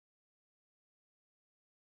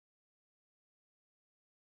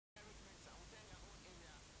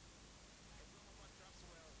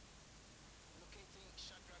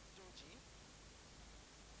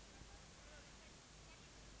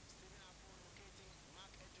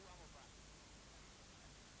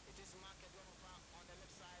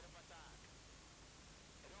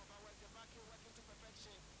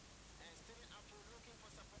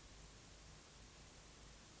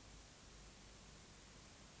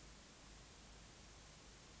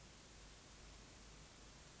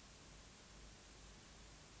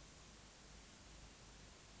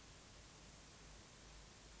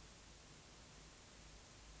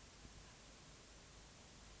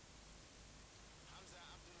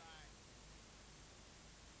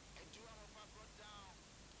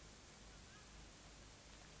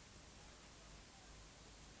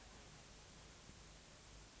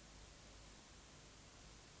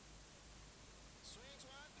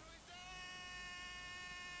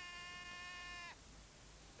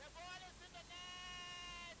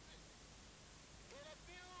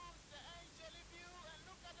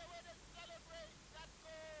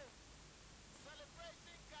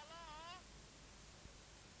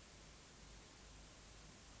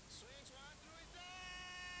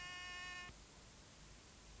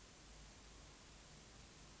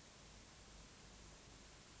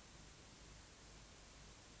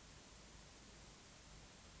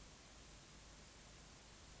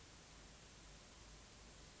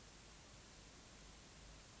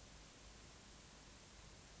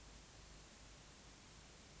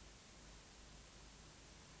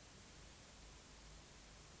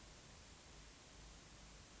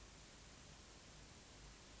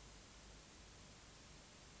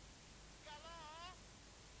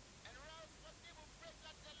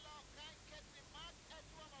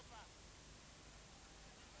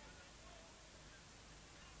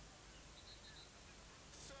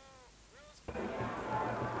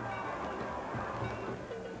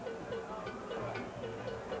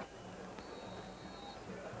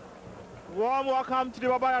Warm welcome to the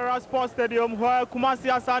Babayara Sports Stadium, where Kumasi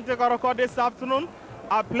Asante Koroko this afternoon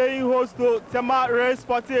are playing host to Tema Race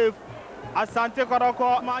Sportive. Asante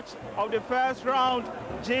Koroko match of the first round,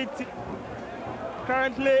 GT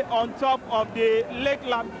currently on top of the Lake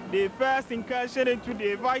Lab, the first incursion into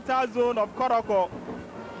the vital zone of Koroko.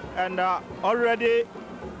 And already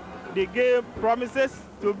the game promises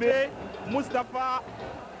to be Mustafa,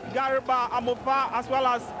 Garba, Amofah, as well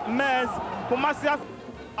as Men's Kumasi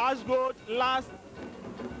Ashgold last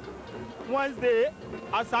Wednesday.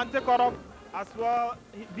 Asante Korok as well,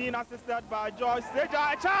 being assisted by George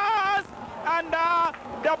Seja. A chance! And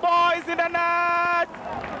the ball is in the net.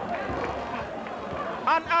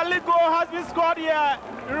 An early goal has been scored here.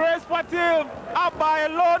 Race Sportive up by a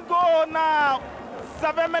lone goal now.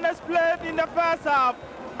 7 minutes played in the first half.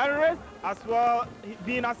 And Race as well,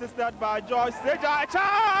 being assisted by George Seja. A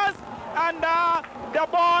chance! And the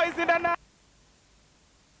ball is in the net.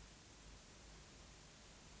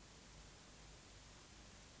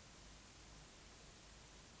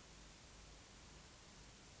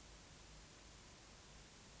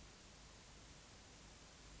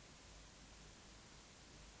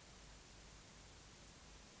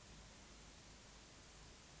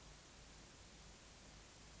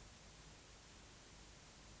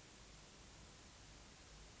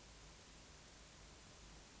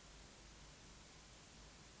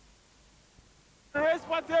 Race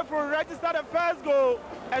Sportive will register the first goal.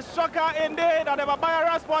 A shocker indeed at the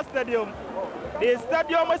Babayara Sports Stadium. The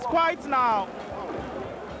stadium is quiet now.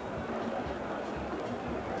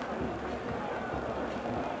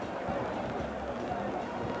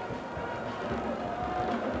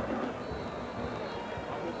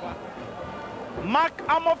 Mark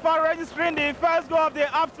Amofah registering the first goal of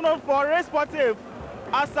the afternoon for Race Sportive.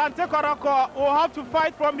 Asante Koroko will have to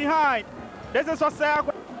fight from behind. This is a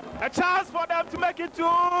chance for them to make it two,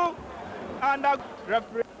 and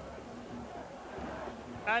referee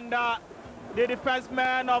and the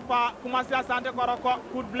defensemen of Kumasi Asante Koroko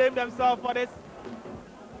could blame themselves for this.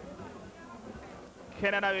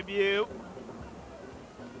 Canada review.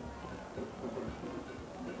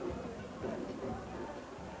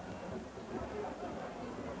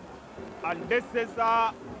 And this is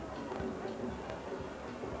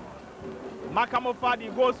Amofah, the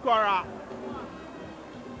goal scorer.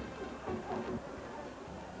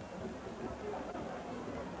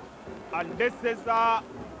 And this is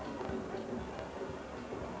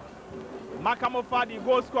Amofah, the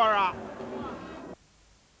goal scorer.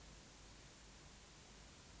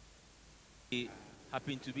 He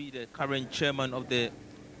happened to be the current chairman of the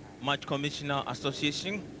Match Commissioner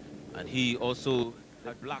Association, and he also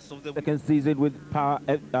the blast of the second season with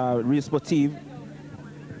Race Sportive.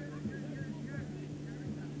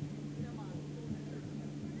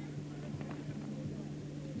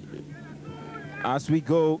 As we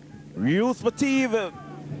go, Real Sportive.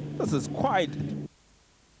 This is quite.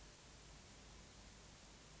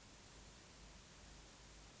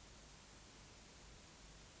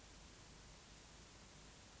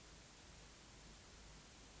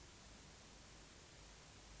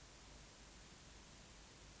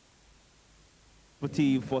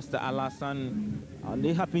 Sportive Foster Alasan, and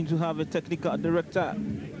they happen to have a technical director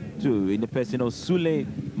too, in the person of Sule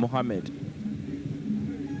Mohammed.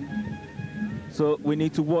 So we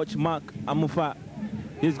need to watch Mark Amofah.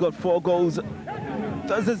 He's got 4 goals.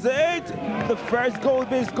 This is it. The first goal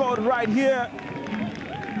being scored right here.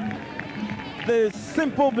 The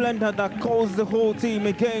simple blender that calls the whole team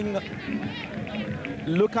again.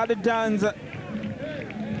 Look at the dance.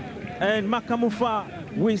 And Mark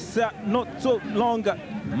Amofah, we sat not so long.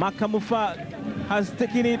 Mark Amofah has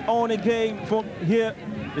taken it on again from here,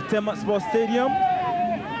 the Tema Sports Stadium.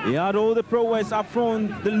 He had all the prowess up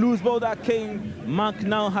front, the loose ball that came. Mark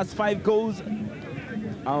now has 5 goals.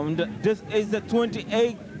 And this is the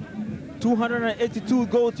 282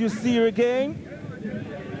 goals you see again.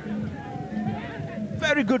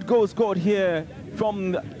 Very good goal scored here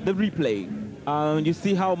from the replay. And you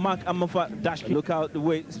see how Mark Amofah dashed. Look out the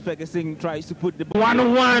way Ferguson tries to put the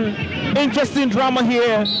 1-1. Interesting drama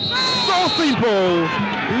here. So simple.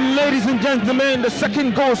 Ladies and gentlemen, the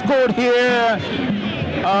second goal scored here.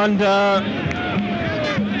 And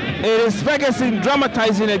it is Ferguson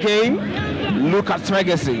dramatizing again. Look at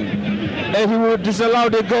Ferguson. And he will disallow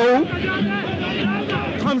the goal.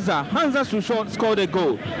 Hamza Sushot scored a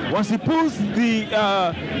goal. Once he pulls the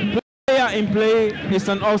player in play, it's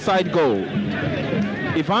an offside goal.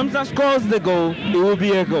 If Hamza scores the goal, it will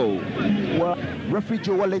be a goal. Well, referee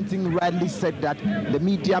Joe Wellington rightly said that the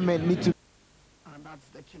media men need to. And that's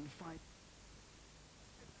the king fight.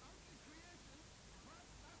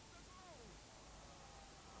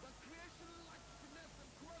 The creation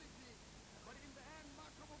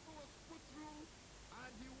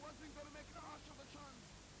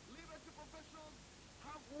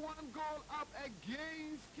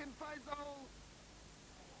against King Faisal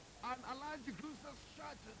and Alhaji Grusa's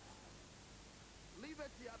charges.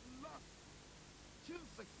 Liberty had lost 2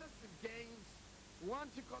 successive games, 1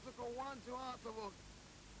 to Kotoko, 1 to Artavo.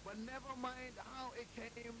 But never mind how it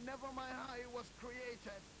came, never mind how it was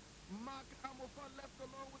created. Mark Amofah left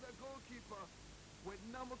alone with the goalkeeper, with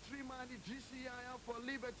number 3 man GCIL for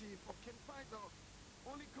Liberty for King Faisal,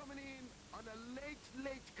 only coming in on a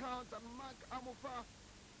late count, and Mark Amofah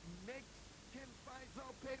makes King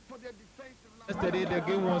Faisal pay for their defensive line. Yesterday the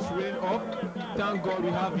game was rained off. Thank God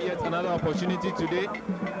we have yet another opportunity today.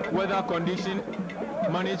 Weather condition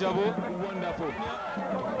manageable, wonderful.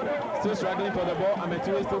 Still struggling for the ball.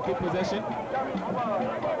 Ameture still keep possession.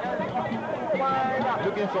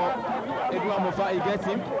 Looking for Edu Amofah, he gets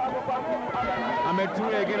him.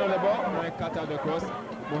 Ameture again on the ball. Right, cut out the cross.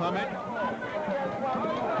 Mohamed.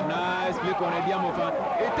 Nice flick on Edu Amofah.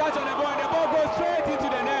 He touched on the ball and the ball goes straight into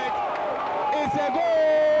the net. It's a goal!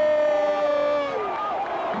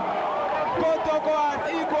 Kotoko has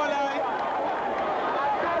equalized.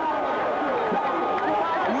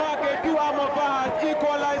 Mark Edu Amofah has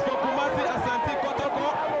equalized for Kumasi Asante Kotoko.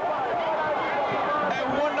 A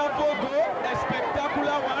wonderful goal, a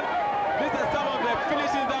spectacular one. These are some of the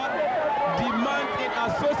finishes that demand in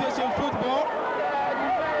association football.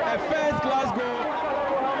 A first-class goal.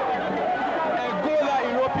 A goal that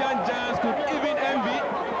European giants could even envy.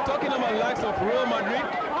 Talking about likes of Real Madrid,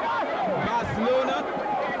 Barcelona,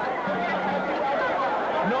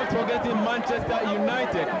 not forgetting Manchester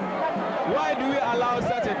United. Why do we allow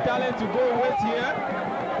such a talent to go waste here?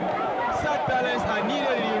 Such talents are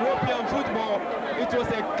needed in European football. It was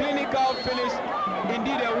a clinical finish,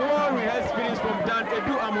 indeed a well-rehearsed finish from Dan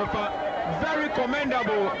Edu Amofah. Very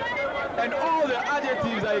commendable, and all the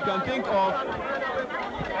adjectives that you can think of.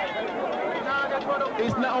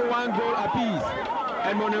 It's now 1 goal apiece.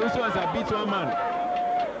 And Moneuso has a beat 1 man.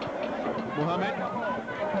 Mohamed.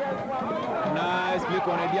 Nice flick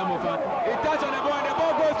on Edu Amofah. He touched on the ball and the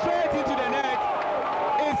ball goes straight into the net.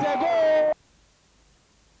 It's a goal.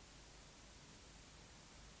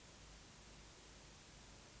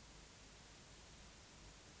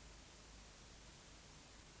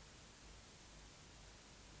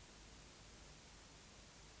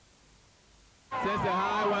 Sends a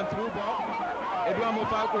high one through ball. Edu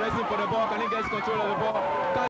Amofah racing for the ball. Can he get control of the ball?